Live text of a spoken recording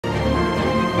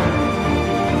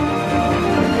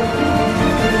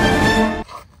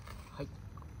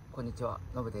こんにちは、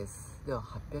のぶです。では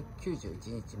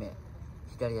891日目、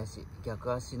左足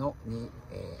逆足の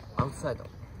アウトサイド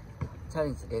チャ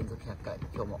レンジ連続100回、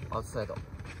今日もアウトサイド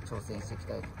挑戦していき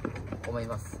たいと思い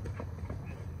ます。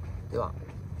では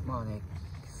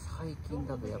最近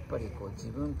だとやっぱり自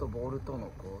分とボールと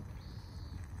の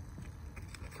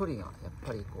距離がやっ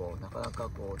ぱりなかなか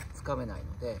つかめない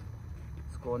ので、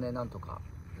そこをねなんとか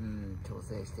調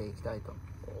整していきたいと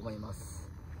思いま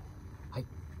す。はい、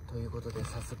ということで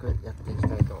早速やっていき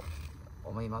たいと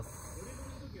思います。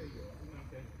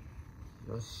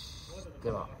よし、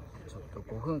ではちょっと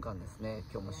5分間ですね、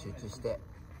今日も集中して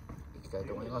いきたい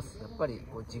と思います。やっぱり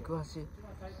軸足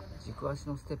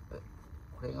のステップ、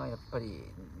これがやっぱり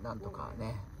なんとか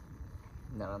ね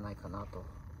ならないかなと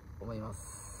思いま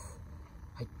す。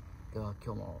はい、では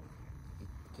今日も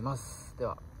いきます。で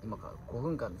は今から5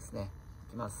分間ですね、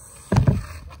いきます。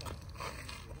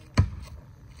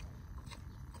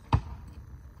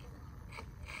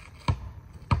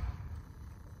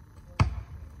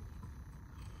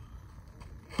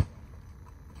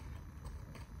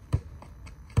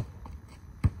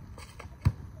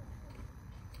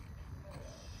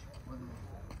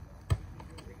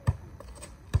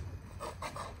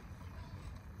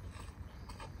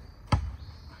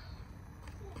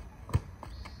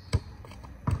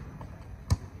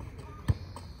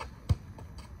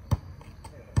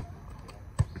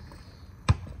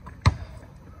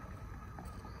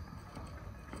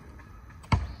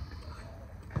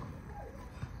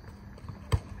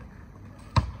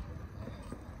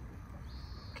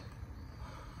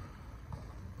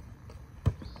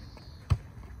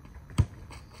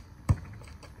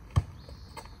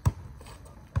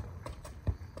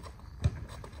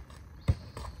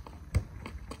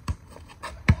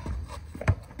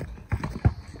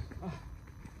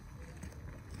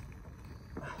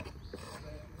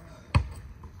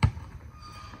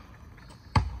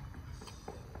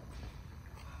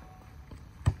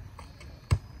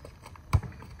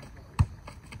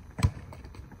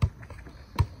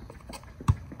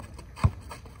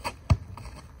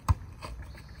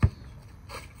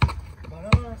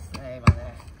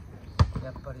や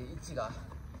っぱり位置が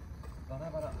バラ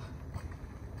バラ。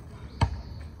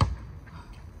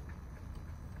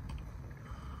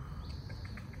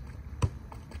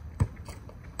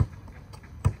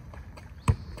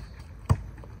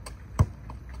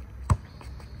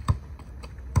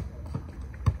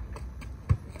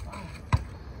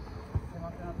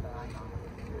狭くなったな今。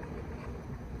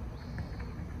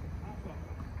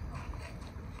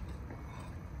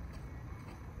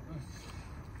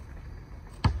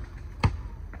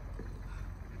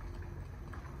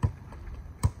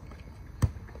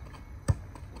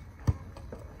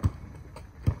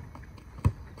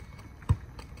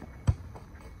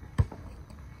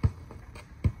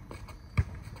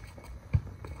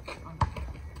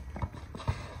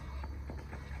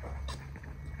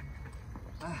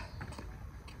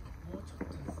もうちょっ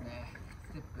とですね、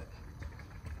ステップ、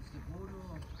そしてボールを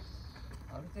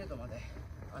ある程度まで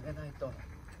上げないと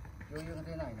余裕が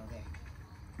出ないので、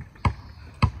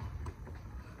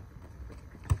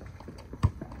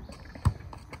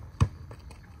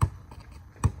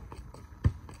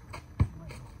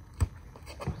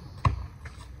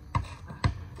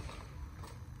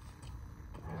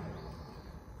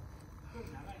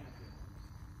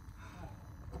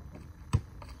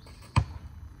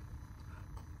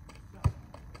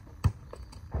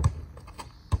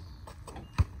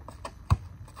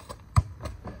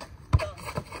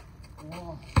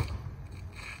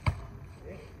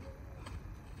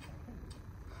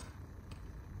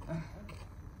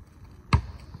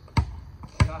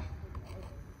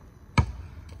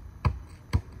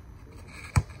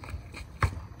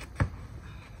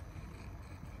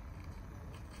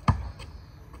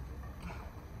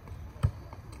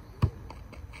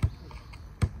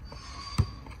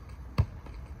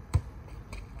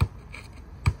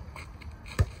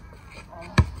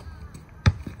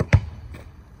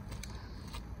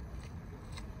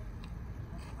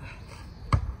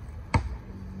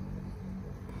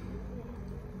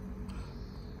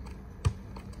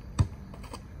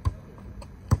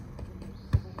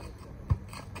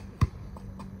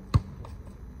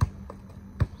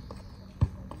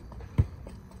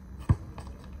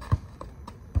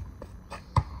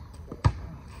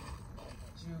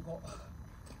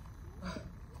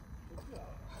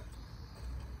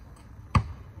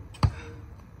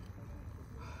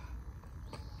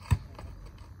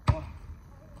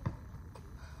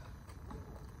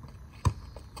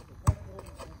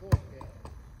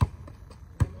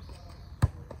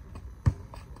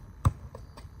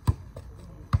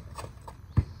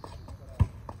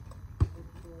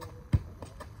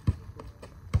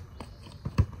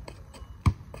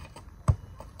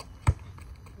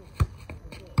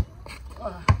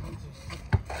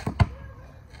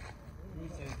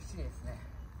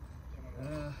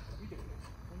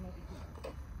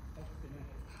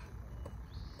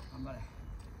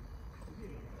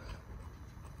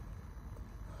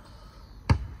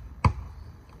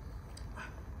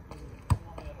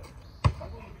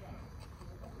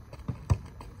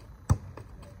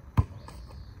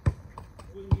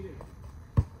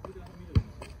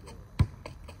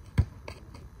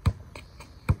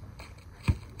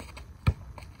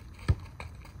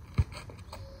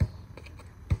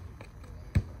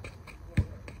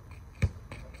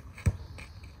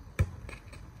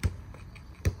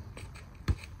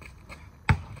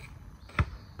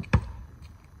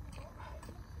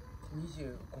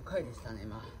回でしたね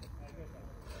今。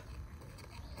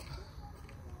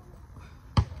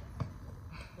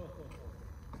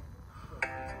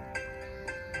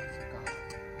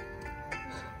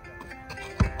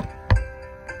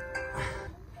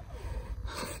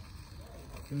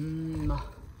まあ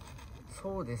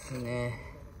そうですね、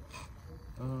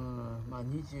まあ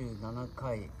27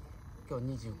回、今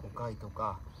日25回と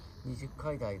か20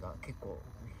回台が結構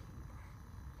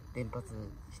連発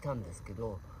したんですけ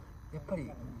ど、やっぱり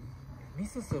ミ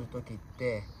スする時っ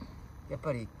てやっ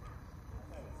ぱり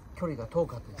距離が遠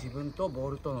かった、自分とボ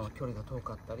ールとの距離が遠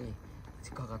かったり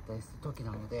近かったりする時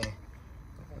なので、やっ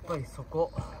ぱりそ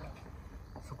こ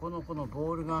のこの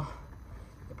ボールがや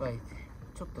っぱり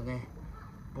ちょっとね、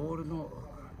ボールの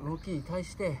動きに対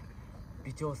して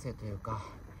微調整というか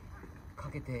か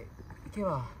けていけ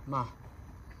ば、まあ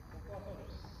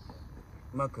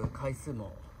うまく回数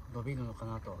も伸びるのか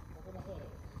なと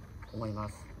思いま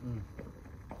す。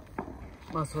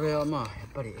まあそれはまあや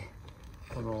っぱり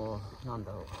このなん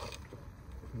だろう、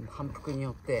反復に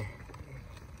よって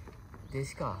で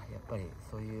しかやっぱり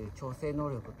そういう調整能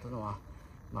力というのは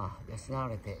まあ養わ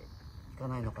れていか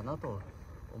ないのかなと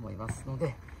思いますの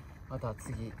で、また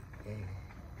次、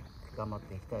頑張っ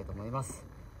ていきたいと思います。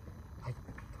はい、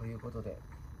ということで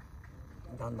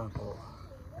だんだんこ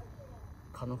う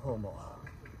蚊の方も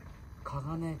蚊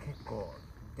がね結構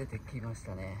出てきまし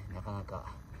たね。なかなか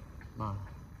ま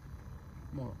あ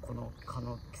もうこの蚊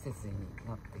の季節に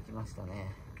なってきました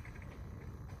ね。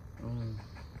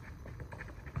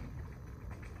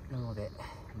なので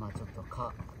まあちょっと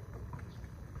蚊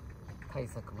対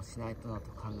策もしないとなと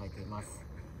考えています。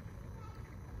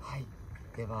はい、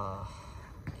では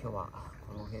今日は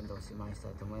この辺でおしまいした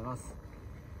いと思います。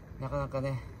なかなか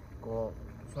ねこ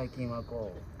う最近は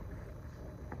こ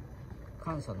う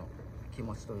感謝の気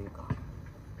持ちというか、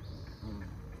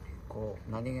こ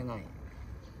う何気ない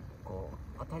こう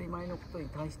当たり前のことに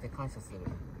対して感謝する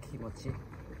気持ちっ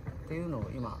ていうのを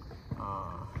今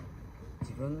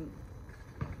自分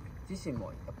自身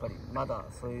もやっぱりまだ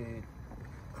そういう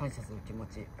感謝する気持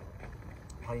ち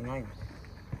足りないので、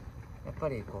やっぱ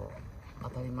りこう当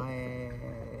たり前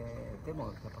でも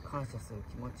やっぱ感謝する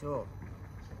気持ちを、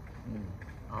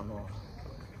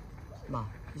まあ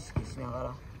意識しなが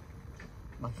ら、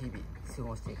日々過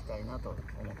ごしていきたいなと思っ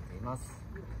ています。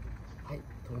はい、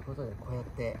ということでこうやっ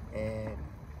て、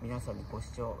皆さんにご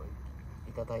視聴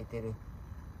いただいている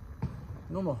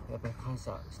のもやっぱり感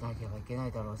謝しなければいけな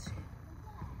いだろうし、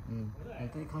本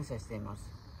当に感謝していま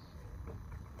す。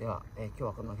では、今日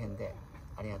はこの辺で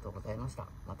ありがとうございました。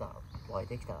またお会い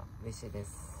できたら嬉しいで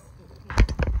す。